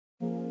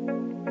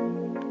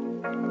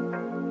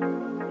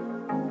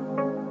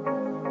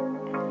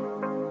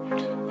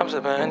I'm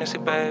sipping Hennessy,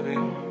 baby.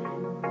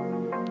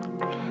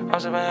 I'm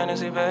sipping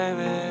Hennessy,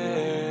 baby.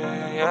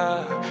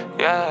 Yeah,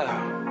 yeah.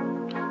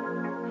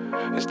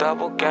 It's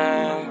double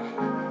gang.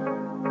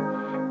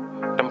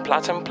 Them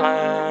plots and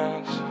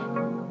plans.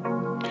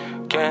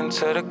 Getting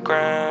to the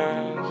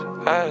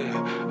grands. Hey,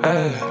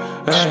 hey,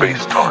 hey.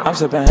 I'm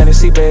sipping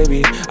Hennessy,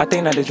 baby. I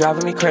think that it's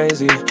driving me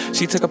crazy.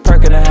 She took a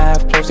perk and a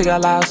half. Plus she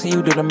got loud, so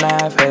you do the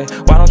math. Hey,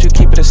 why don't you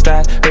keep it a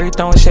stack? Hear you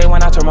throwing shade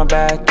when I turn my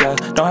back. Yeah,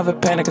 don't have a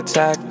panic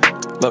attack.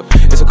 Look,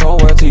 it's a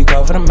cold world till you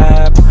cover the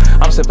map.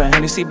 I'm sipping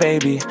Hennessy,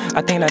 baby.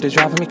 I think that it's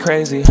driving me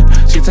crazy.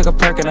 She took a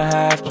perk and a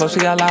half. Plus she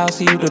got loud,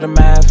 so you do the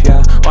math.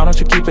 Yeah, why don't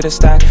you keep it a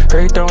stack?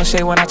 Hear you throwing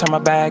shade when I turn my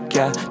back.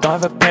 Yeah, don't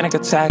have a panic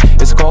attack.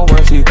 It's a cold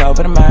world till you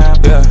cover the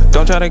map. Yeah,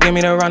 don't try to get me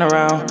to run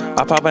around.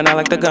 I poppin' out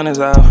like the gun is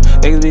out.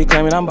 Niggas be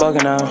claiming I'm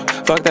bugging out.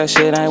 Fuck that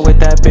shit, I ain't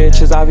with that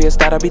bitch. It's obvious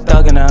that I be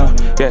thugging out.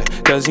 Yeah,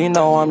 cause you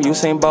know I'm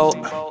Usain Bolt.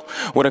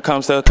 When it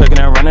comes to cooking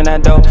and running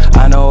that dough,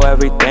 I know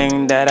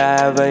everything that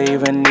I ever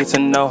even need to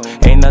know.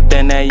 Ain't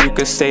nothing that you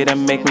could say to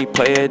make me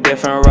play a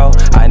different role.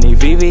 I need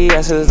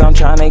VVS's, I'm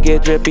tryna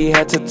get drippy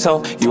head to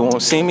toe. You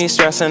won't see me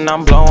stressing,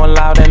 I'm blowing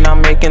loud and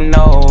I'm making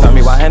noise. Tell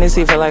me why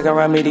Hennessy feel like a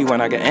remedy. When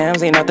I get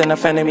M's, ain't nothing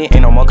offending me.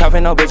 Ain't no more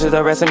cuffing, no bitches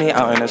arresting me.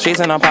 Out in the streets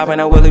and I'm popping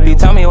a Willie B.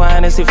 Tell me why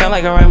Hennessy feel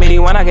like a remedy.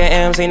 When I get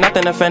M's, ain't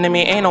nothing offending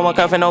me. Ain't no more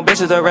cuffing, no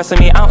bitches arresting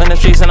me. Out in the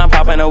streets and I'm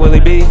popping a Willie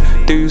B.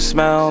 Do you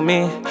smell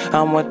me?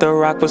 I'm what the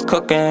rock was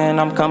cooking.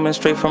 I'm coming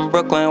straight from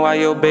Brooklyn. While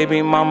your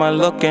baby mama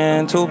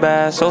looking too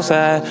bad, so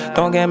sad.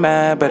 Don't get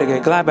mad, better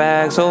get glad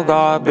back. So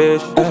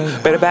garbage,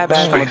 better bag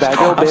back, I'ma bag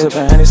your bitch. I'm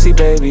sipping Hennessy,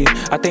 baby.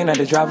 I think that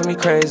it's driving me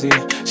crazy.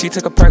 She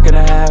took a perk and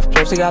a half.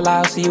 Plus she got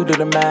loud, so you do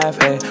the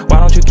math. Hey, why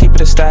don't you keep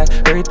it a stack?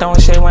 Hear you throwing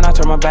shade when I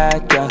turn my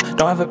back. Yeah,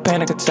 don't have a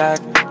panic attack.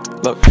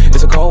 Look,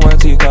 it's a cold world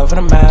till you cover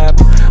the map.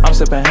 I'm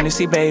sipping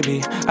Hennessy,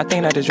 baby. I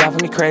think that it's driving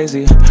me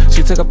crazy.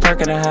 She took a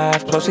perk and a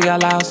half. Plus she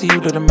got loud, so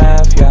you do the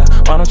math. Yeah,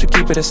 why don't you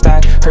keep it a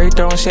stack? Hear you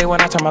throwing shade when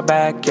I turn my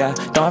back. Yeah,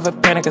 don't have a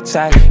panic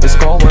attack. It's a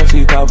cold world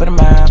till you cover the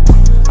map.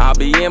 I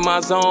be in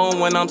my zone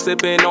when I'm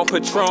sipping on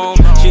Patron.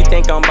 She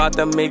think I'm about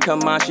to make her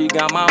mind, she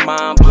got my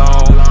mind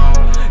blown.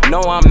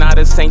 No, I'm not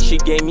a saint, she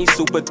gave me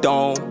super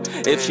dome.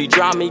 If she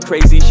drive me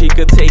crazy, she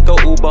could take a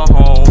Uber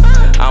home.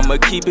 I'ma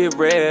keep it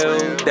real,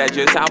 that's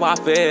just how I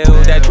feel.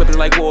 That dripping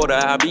like water,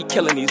 I be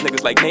killing these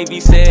niggas like Navy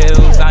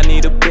SEALs. I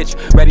need a bitch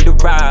ready to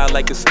ride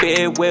like a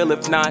spare wheel.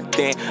 If not,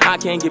 then I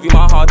can't give you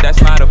my heart,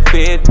 that's not a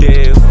fair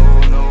deal.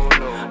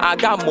 I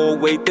got more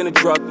weight than a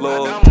drug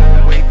lord.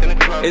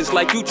 It's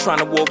like you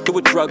tryna walk through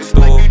a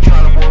drugstore.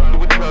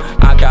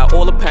 I got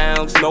all the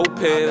pounds, no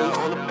pills.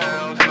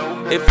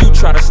 If you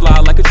try to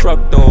slide like a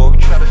truck door,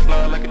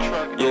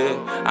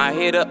 yeah, I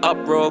hit her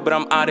up, bro, but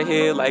I'm out of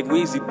here like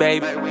Weezy,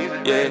 baby.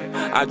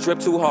 Yeah, I drip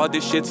too hard,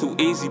 this shit too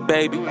easy,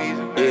 baby.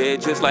 Yeah,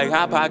 just like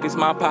Hot Pockets,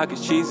 my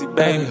pockets cheesy,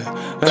 baby.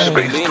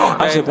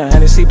 I'm sipping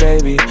Hennessy,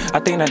 baby. I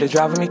think that it's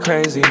driving me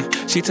crazy.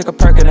 She took a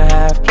perk and a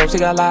half. Plus she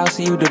got loud,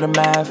 so you do the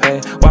math.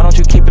 Hey, why don't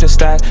you keep it a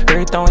stack? Hear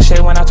you throwing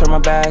shade when I turn my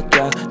back.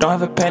 Yeah, don't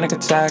have a panic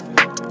attack.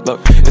 Look,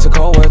 it's a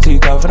cold world till you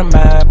cover the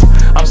map.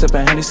 I'm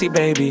sipping Hennessy,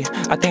 baby.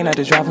 I think that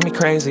it's driving me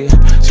crazy.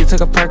 She took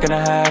a perk and a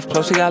half.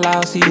 Plus she got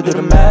loud, so you do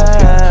the math.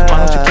 Yeah,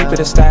 why don't you keep it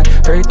a stack?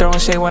 Hear you throwing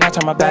shade when I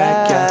turn my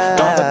back. Yeah,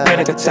 don't have a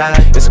panic attack.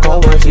 It's a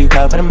cold world till you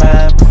cover the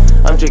map.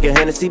 I'm drinking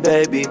Hennessy,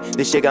 baby.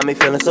 This shit got me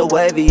feeling so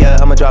wavy, yeah.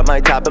 I'ma drop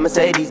my top in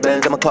Mercedes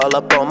Benz. I'ma call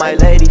up all my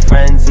lady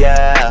friends,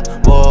 yeah.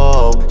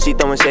 Whoa, she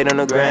throwing shade on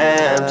the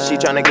gram. She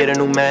tryna get a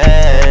new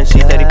man. She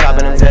steady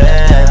popping them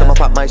tens. I'ma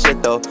pop my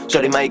shit though.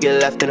 Shorty might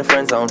get left in the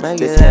friend zone.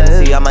 This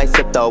Hennessy I might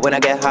sip though. When I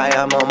get high,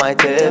 I'm on my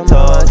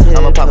tiptoes.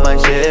 I'ma pop my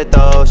shit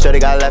though. Shorty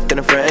got left in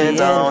the friend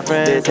zone.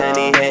 This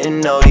Henny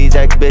hitting all these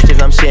ex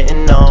bitches, I'm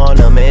shitting on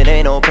them. It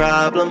ain't no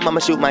problem. I'ma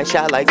shoot my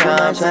shot like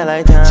Thompson.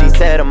 She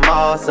said I'm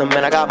awesome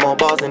and I got more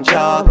balls than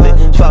chocolate.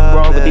 Fuck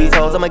wrong with these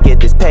hoes, I'ma get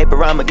this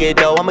paper, I'ma get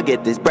dough, I'ma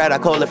get this bread, I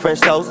call it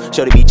French toast.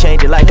 Shorty be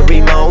changing like a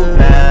remote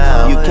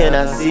now. You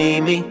cannot see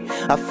me,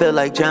 I feel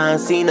like John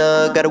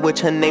Cena. Got a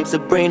witch, her name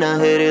Sabrina.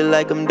 Hit it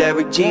like I'm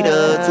Derek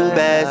Jeter. Too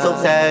bad, so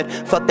sad.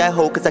 Fuck that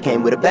hoe, cause I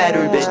came with a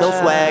battery, bitch. No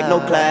swag, no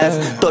class.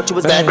 Thought you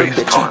was bad, but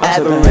bitch, you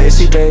average.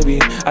 Hennessy, baby.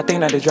 I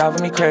think that it's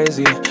driving me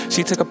crazy.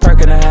 She took a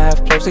perk and a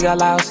half. Plus she got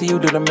loud, so you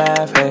do the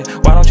math. Hey,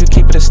 why don't you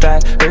keep it a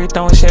stack? Hear you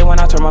throwing shade when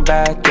I turn my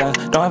back. Yeah,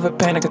 don't have a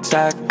panic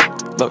attack.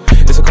 Look,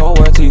 it's a cold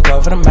world till you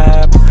cover the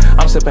map.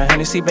 I'm sipping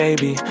Hennessy,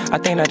 baby. I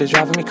think that it's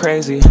driving me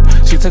crazy.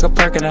 She took a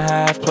perk and a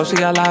half. Plus she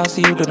got loud, so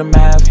you do the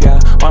math. Yeah,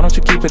 why don't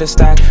you keep it a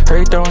stack? Hear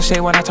you throwing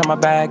shade when I turn my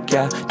back.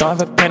 Yeah, don't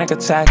have a panic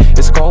attack.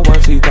 It's a cold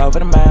world till you cover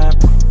the map.